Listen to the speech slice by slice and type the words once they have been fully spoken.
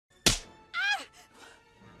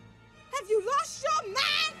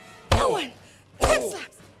doing? 10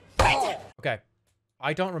 slaps. Right there. Okay.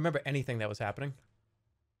 I don't remember anything that was happening.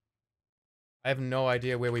 I have no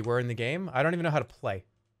idea where we were in the game. I don't even know how to play.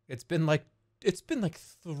 It's been like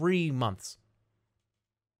 3 months.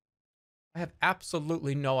 I have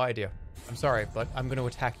absolutely no idea. I'm sorry, but I'm going to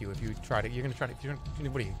attack you if you try to. You're going to try to.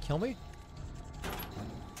 What are you, kill me?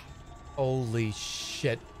 Holy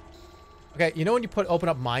shit. Okay, you know when you open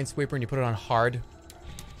up Minesweeper and you put it on hard?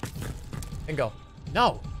 Bingo.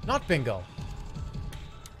 No, not bingo.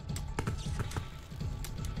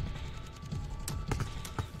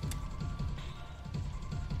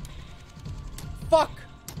 Fuck.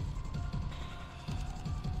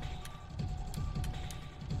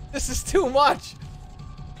 This is too much.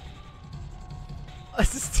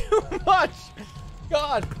 This is too much.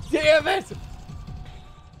 God damn it.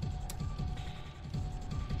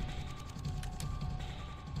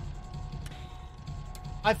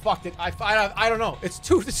 I fucked it. I don't know.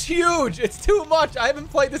 It's huge. It's too much. I haven't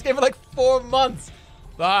played this game in like 4 months.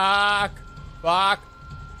 Fuck. Fuck.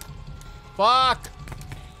 Fuck.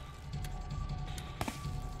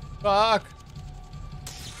 Fuck.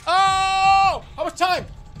 Oh! How much time?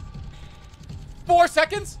 4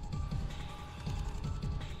 seconds?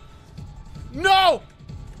 No!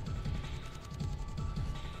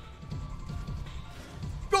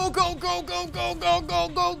 Go, go, go, go, go, go, go,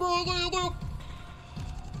 go, go, go, go.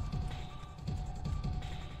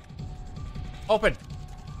 Open.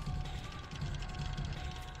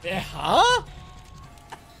 Yeah, huh?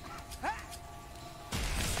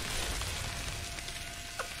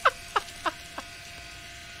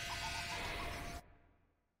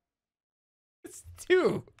 It's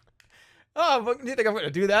 2. Oh, but you think I'm gonna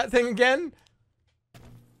do that thing again?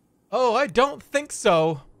 Oh, I don't think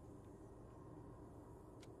so.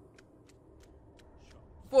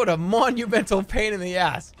 What a monumental pain in the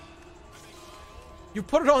ass. You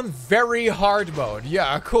put it on very hard mode.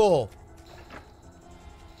 Yeah, cool.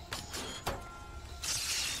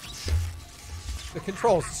 The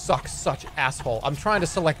controls suck such asshole. I'm trying to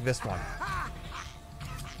select this one.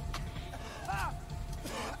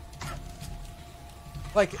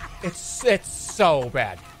 Like, it's so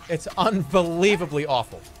bad. It's unbelievably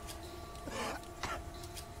awful.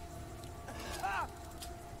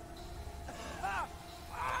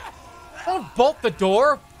 Don't bolt the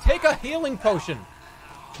door. Take a healing potion.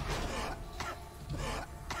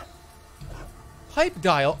 Pipe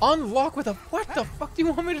dial. Unlock with a... What the fuck do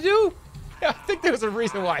you want me to do? Yeah, I think there was a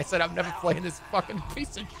reason why I said I'm never playing this fucking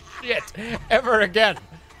piece of shit ever again.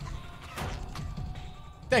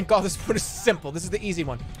 Thank God this one is simple. This is the easy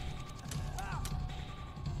one.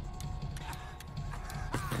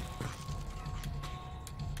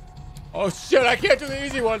 Oh shit, I can't do the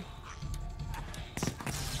easy one.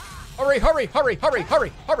 Hurry, hurry, hurry, hurry,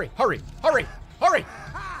 hurry, hurry, hurry, hurry, hurry.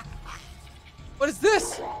 What is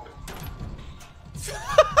this?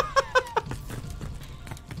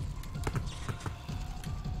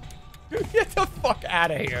 Get the fuck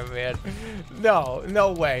out of here, man. No,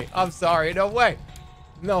 no way. I'm sorry, no way.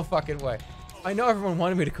 No fucking way. I know everyone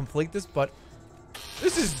wanted me to complete this, but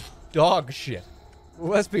this is dog shit.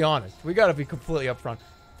 Let's be honest. We gotta be completely upfront.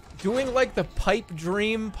 Doing like the pipe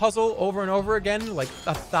dream puzzle over and over again, like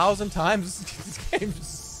 1,000 times, this game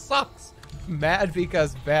sucks. Mad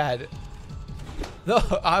because bad. No,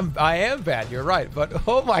 I am bad, you're right, but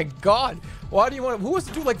oh my God. Why do you want to, who wants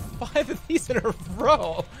to do like 5 of these in a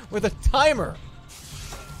row with a timer?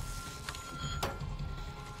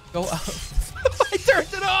 Go out. I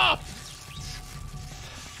turned it off!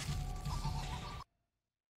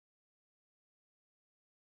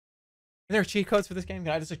 Are there cheat codes for this game?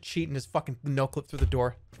 Can I just cheat and just fucking no-clip through the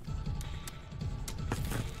door?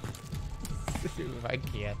 I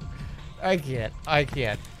can't. I can't. I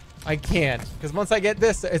can't. I can't. Because once I get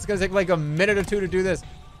this, it's going to take like a minute or 2 to do this.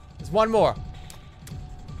 There's one more.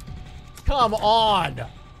 Come on!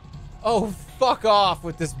 Oh, fuck off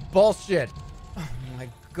with this bullshit. Oh my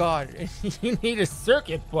God. You need a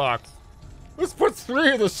circuit box. Let's put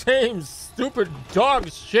 3 of the same stupid dog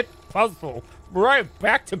shit puzzle right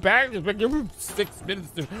back to back. Just give me 6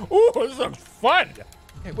 minutes to... Ooh, this looks fun.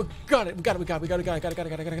 Okay, we got it. We got it.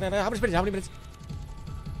 How many minutes?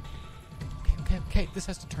 Okay. This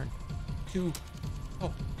has to turn. 2.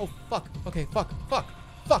 Oh, fuck. Okay, fuck,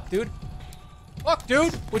 dude. Fuck,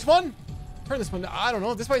 dude. Which one? Turn this one. I don't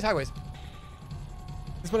know. This way's highways.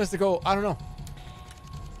 This one has to go. I don't know.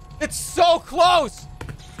 It's so close.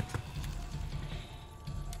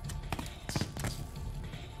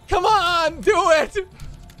 Come on, do it.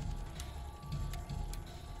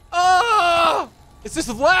 Oh, it's this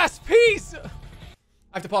last piece. I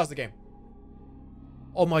have to pause the game.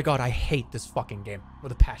 Oh my God, I hate this fucking game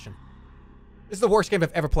with a passion. This is the worst game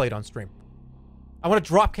I've ever played on stream. I want to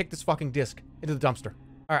drop kick this fucking disc into the dumpster.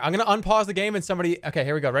 All right, I'm going to unpause the game and somebody... Okay,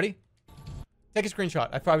 here we go. Ready? Take a screenshot.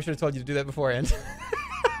 I probably should have told you to do that beforehand.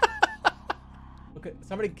 Okay,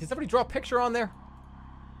 can somebody draw a picture on there?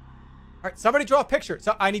 All right, somebody draw a picture.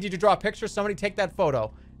 So I need you to draw a picture. Somebody take that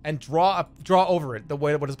photo and draw over it the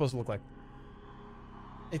way what it's supposed to look like.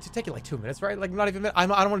 It should take you like 2 minutes, right? Like not even a minute. I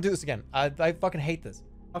don't want to do this again. I fucking hate this.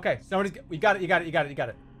 Okay, you got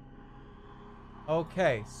it.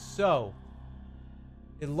 Okay, so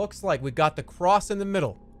it looks like we got the cross in the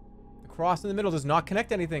middle. The cross in the middle does not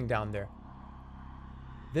connect anything down there.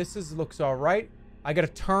 This looks all right. I gotta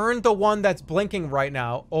turn the one that's blinking right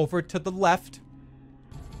now over to the left.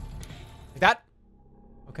 Like that.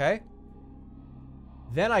 Okay.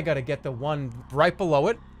 Then I gotta get the one right below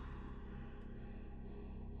it.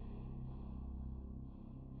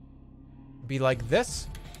 Be like this.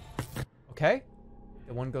 Okay.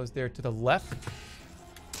 The one goes there to the left.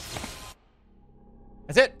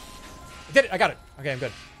 That's it. I did it. I got it. Okay, I'm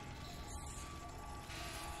good.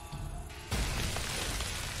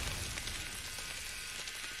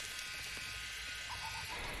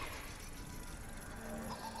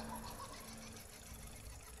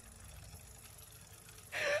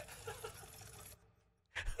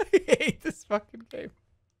 I hate this fucking game.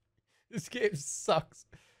 This game sucks.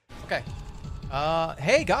 Okay.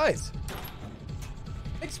 Hey guys.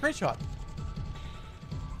 Take a screenshot.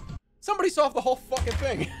 Somebody solved the whole fucking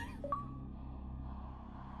thing.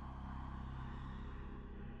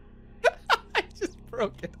 I just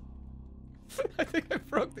broke it. I think I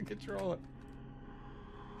broke the controller.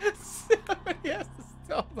 Somebody has to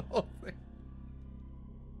solve the whole thing.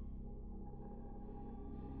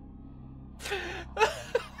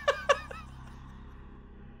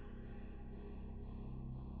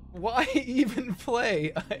 Why even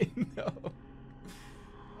play? I know.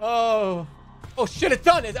 Oh shit, it's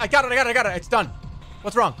done. I got it. It's done.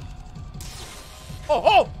 What's wrong?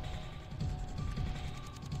 Oh.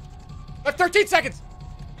 I have 13 seconds.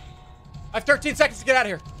 I have 13 seconds to get out of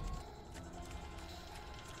here.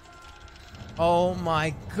 Oh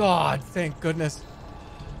my god, thank goodness.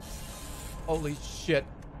 Holy shit.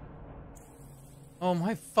 Oh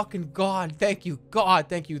my fucking god, thank you. God,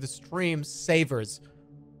 thank you. The stream savers.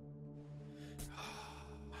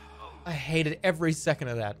 I hated every second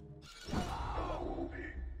of that.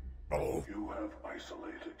 Hello. You have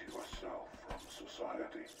isolated yourself from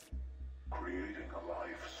society, creating a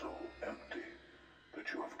life so empty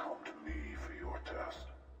that you have come to me for your test.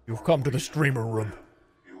 You've come to the streamer room.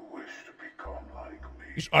 You wish to become like me.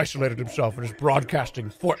 He's isolated himself and is broadcasting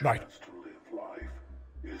Fortnite. To live life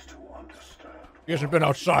is to understand. He hasn't been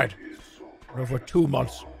outside in over 2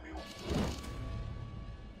 months.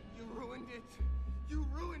 You ruined it. You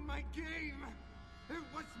ruined my game. It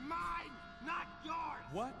was mine, not yours.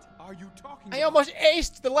 What are you talking about? I almost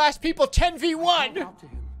aced the last people 10v1. Out to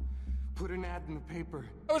him. Put an ad in the paper.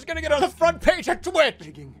 I was gonna get on the front page of Twitch.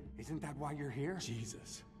 Begging. Isn't that why you're here?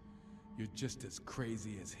 Jesus, you're just as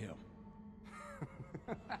crazy as him.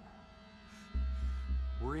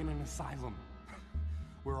 We're in an asylum.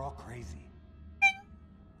 We're all crazy.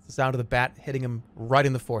 It's the sound of the bat hitting him right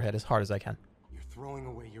in the forehead as hard as I can. You're throwing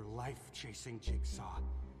away your life chasing Jigsaw.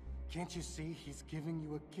 Can't you see he's giving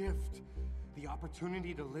you a gift? The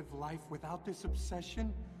opportunity to live life without this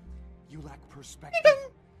obsession? You lack perspective.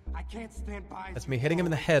 I can't stand by. That's me hitting him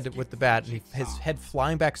in the head with the bat, and his head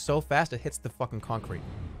flying back so fast it hits the fucking concrete.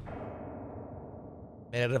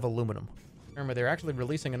 Made out of aluminum. Remember, they're actually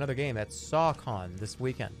releasing another game at SawCon this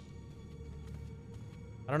weekend.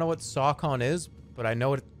 I don't know what SawCon is, but I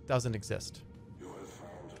know it doesn't exist. You have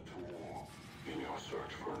found a tool in your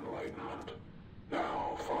search for enlightenment.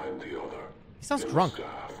 Now find the other. He sounds in drunk. The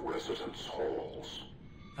staff residence halls.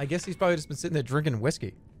 I guess he's probably just been sitting there drinking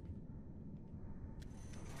whiskey.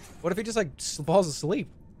 What if he just, like, falls asleep?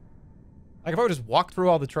 I could probably just walk through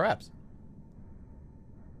all the traps.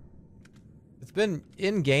 It's been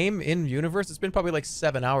in-game, in-universe, it's been probably like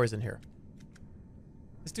 7 hours in here.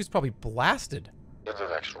 This dude's probably blasted. In the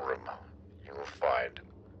next room, you will find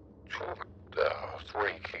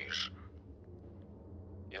 3 keys.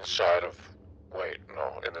 Inside of... Wait,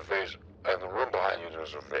 no, in the vase... In the room behind you,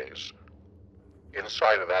 there's a vase.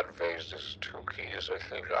 Inside of that vase, there's 2 keys, I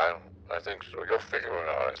think. I think so. You'll figure it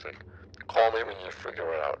out, I think. Call me when you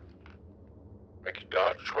figure it out. Make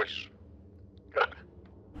your choice.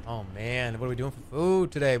 Oh man, what are we doing for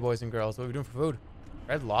food today, boys and girls? What are we doing for food?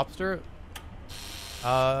 Red Lobster?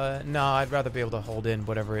 No, I'd rather be able to hold in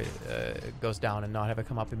whatever it goes down and not have it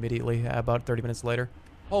come up immediately about 30 minutes later.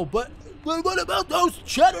 Oh, but what about those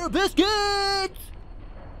cheddar biscuits?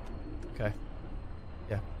 Okay.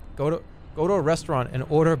 Yeah. Go to a restaurant and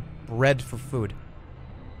order bread for food.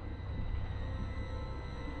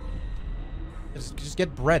 Just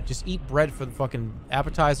get bread. Just eat bread for the fucking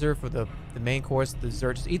appetizer, for the main course, the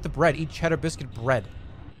dessert. Just eat the bread. Eat cheddar biscuit bread.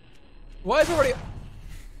 Why is it already...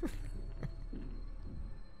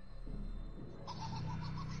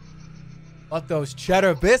 But those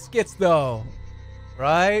cheddar biscuits, though.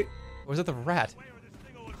 Right? Or was it the rat?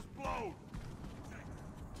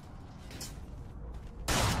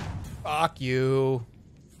 Fuck you.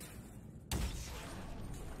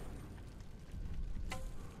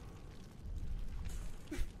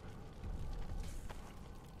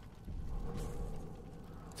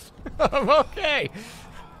 I'm okay.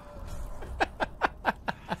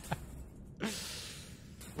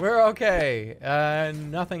 We're okay.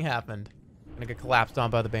 Nothing happened. Gonna get collapsed on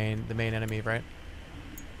by the main enemy, right?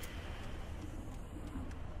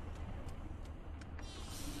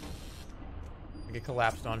 Get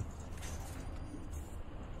collapsed on.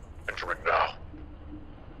 Entering now.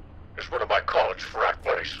 It's one of my college frat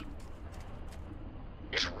buddies.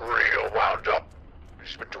 He's real wound up.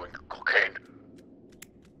 He's been doing cocaine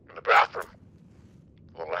in the bathroom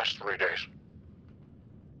for the last 3 days.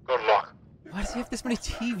 Good luck. Why does he have this many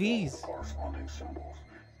TVs? Corresponding symbols,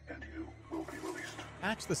 and you will be released.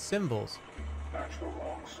 Match the symbols. Match the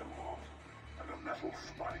wrong symbols, and a metal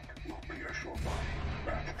spike will pierce your body.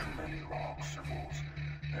 Match too many wrong symbols,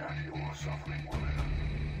 and your suffering will end.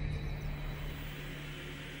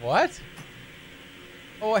 What?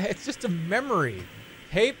 Oh, it's just a memory.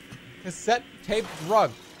 Tape, cassette tape,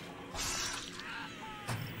 drug.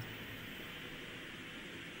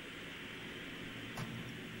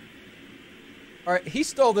 All right, he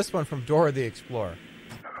stole this one from Dora the Explorer.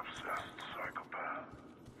 An obsessed psychopath.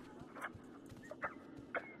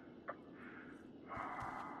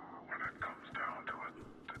 When it comes down to it,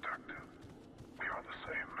 detective, we are the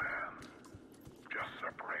same man, just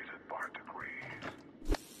separated by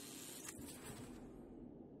degrees.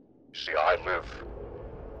 See, I live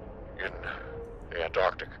in the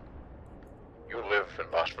Antarctic. You live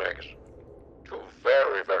in Las Vegas. Two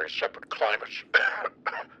very, very separate climates.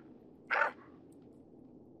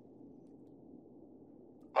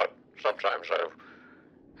 But sometimes I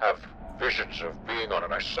have visions of being on a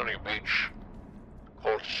nice sunny beach.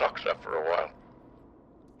 Cold sucks after a while.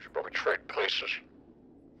 Should probably trade places.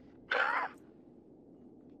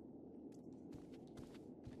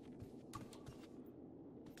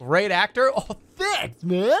 Great actor. Oh, thanks,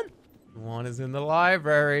 man. One is in the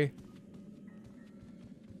library.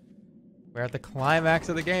 We're at the climax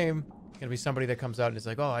of the game. It's gonna be somebody that comes out and is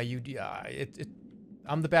like, "Oh,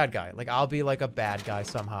 I'm the bad guy. Like, I'll be like a bad guy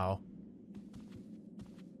somehow."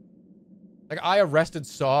 Like, I arrested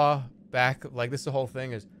Saw back. Like, this the whole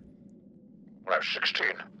thing is. When I was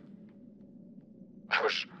 16, I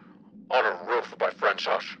was on a roof of my friend's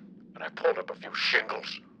house, and I pulled up a few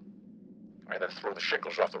shingles. I then threw the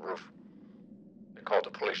shingles off the roof. They called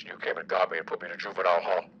the police, and you came and got me and put me in a juvenile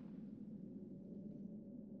hall.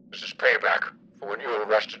 This is payback for when you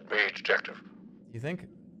arrested me, detective. You think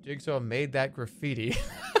Jigsaw made that graffiti?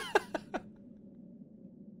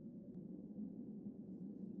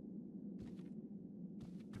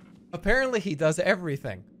 Apparently he does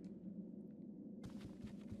everything.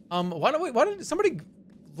 Why don't somebody,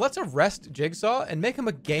 let's arrest Jigsaw and make him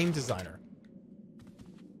a game designer.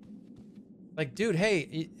 Like, dude,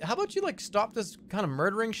 hey, how about you, like, stop this kind of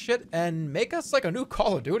murdering shit and make us, like, a new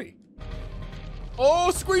Call of Duty?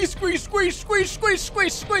 Oh, squeeze, squeeze, squeeze, squeeze, squeeze,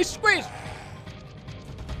 squeeze, squeeze, squeeze.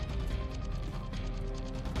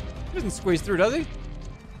 He doesn't squeeze through, does he?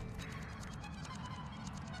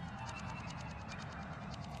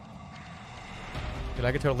 Dude,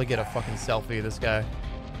 I could totally get a fucking selfie of this guy.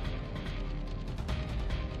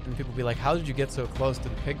 And people be like, how did you get so close to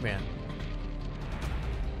the pigman?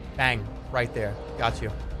 Bang. Right there. Got you.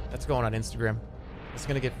 That's going on Instagram. It's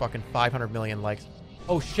gonna get fucking 500 million likes.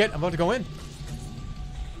 Oh shit, I'm about to go in.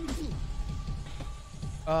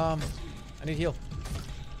 I need heal.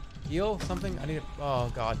 Heal something? I need it. Oh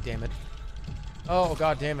god damn it. Oh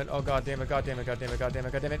god damn it. Oh god damn it. God damn it. God damn it. God damn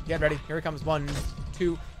it. God damn it. Get ready. Here he comes. 1,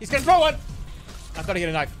 2. He's gonna throw one! I've gotta get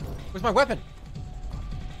a knife. Where's my weapon?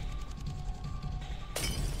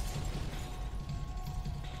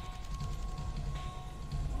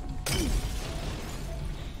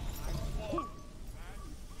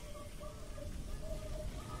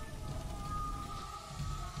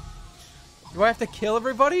 Do I have to kill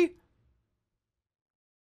everybody?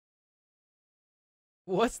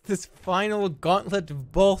 What's this final gauntlet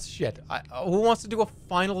of bullshit? Who wants to do a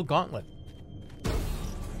final gauntlet?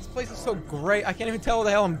 This place is so great, I can't even tell where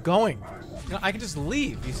the hell I'm going. You know, I can just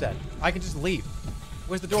leave, you said. I can just leave.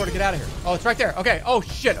 Where's the door to get out of here? Oh, it's right there. Okay. Oh,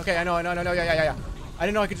 shit. Okay, I know. Yeah. I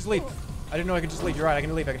didn't know I could just leave. You're right. I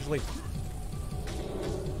can leave. All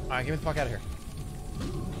right, get me the fuck out of here.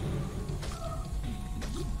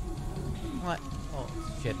 What? Oh,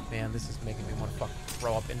 shit, man. This is making me want to fucking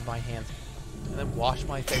throw up in my hands. And then wash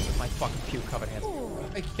my face with my fucking puke-covered hands.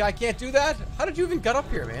 I can't do that? How did you even get up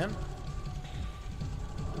here, man?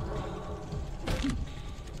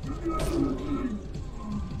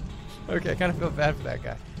 Okay, I kind of feel bad for that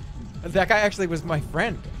guy. That guy actually was my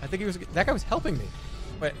friend. I think that guy was helping me.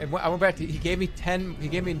 Wait, I went back to, he gave me 10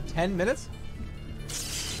 minutes?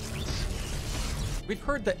 We've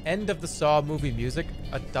heard the end of the Saw movie music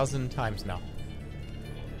a dozen times now.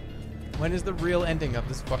 When is the real ending of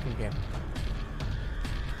this fucking game?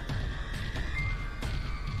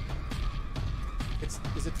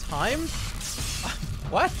 Is it timed?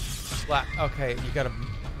 What? Okay, you gotta,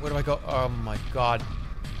 where do I go? Oh my god.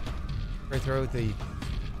 Right through the...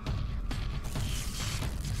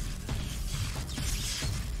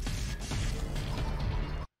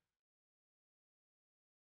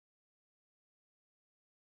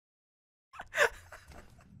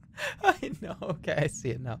 I know, okay, I see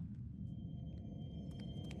it now.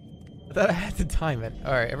 I thought I had to time it.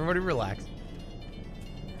 Alright, everybody relax.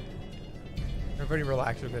 Everybody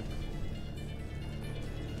relax a bit.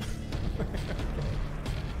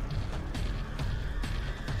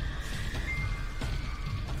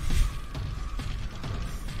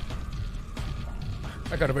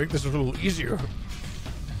 I gotta make this a little easier.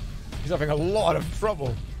 He's having a lot of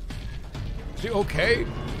trouble. Is he okay?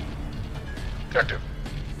 Detective,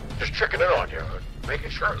 just checking in on you, making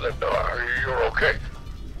sure that you're okay.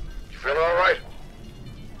 You feeling all right?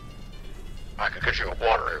 I could get you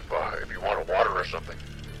water if you want a water or something.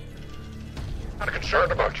 Kind of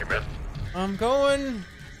concerned about you, man. I'm going.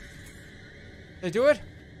 Did I do it?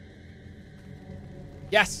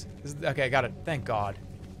 Yes. Okay, I got it. Thank God.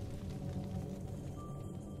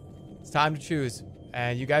 It's time to choose,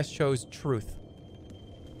 and you guys chose truth.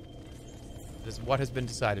 This is what has been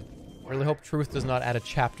decided. I really hope truth does not add a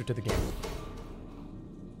chapter to the game.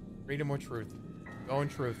 Freedom or truth? Go in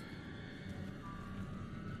truth.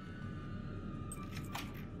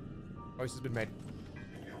 Choice has been made.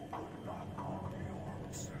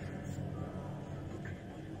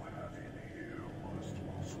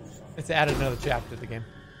 It's added another chapter to the game.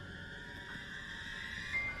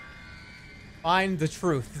 Find the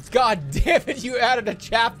truth. God damn it, you added a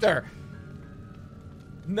chapter!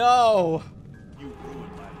 No! You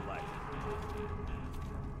ruined my life.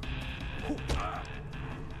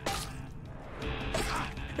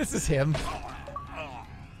 This is him.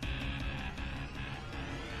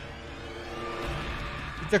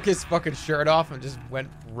 He took his fucking shirt off and just went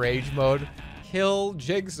rage mode. Kill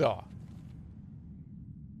Jigsaw.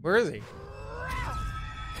 Where is he?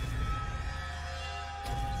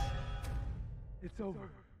 It's over.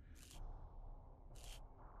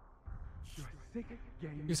 You're a sick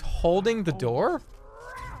game. He's holding the door?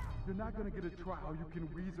 You're not gonna get a trial you can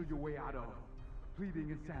weasel your way out of. Pleading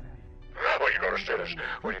insanity. Well, you don't understand this.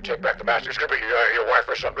 When you take back the mask, it's gonna be your wife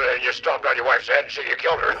or something, and you stomped on your wife's head and say you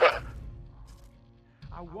killed her.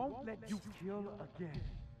 I won't let you kill again.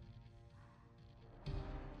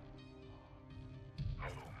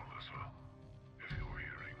 Hello, Melissa. If you were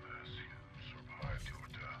hearing this, you survived your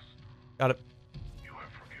test. Got it. You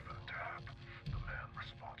have forgiven Tap, the man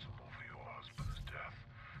responsible for your husband's death,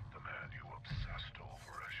 the man you obsessed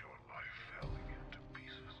over as your life fell into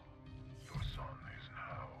pieces. Your son is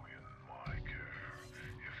now in my care.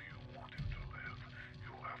 If you want him to live,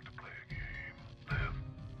 you'll have to play a game. Live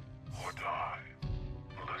or die.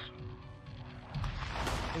 Melissa.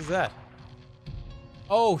 What is that?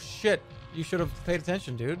 Oh, shit. You should have paid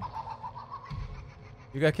attention, dude.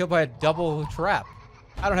 You got killed by a double trap.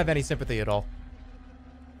 I don't have any sympathy at all.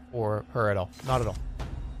 For her at all. Not at all.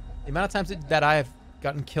 The amount of times that I have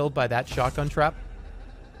gotten killed by that shotgun trap,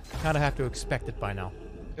 I kind of have to expect it by now.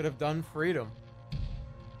 Could have done freedom.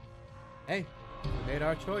 Hey, we made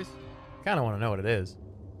our choice. Kind of want to know what it is.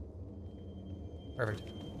 Perfect.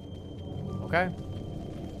 Okay.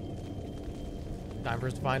 Time for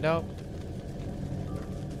us to find out.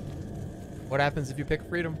 What happens if you pick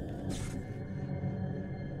freedom?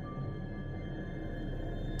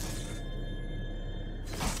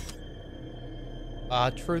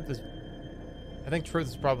 Truth is... I think truth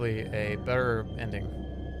is probably a better ending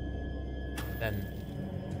than...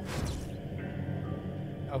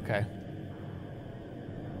 Okay.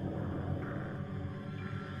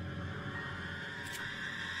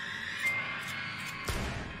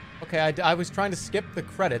 Okay, I was trying to skip the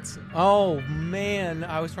credits. Oh, man.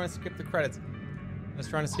 I was trying to skip the credits.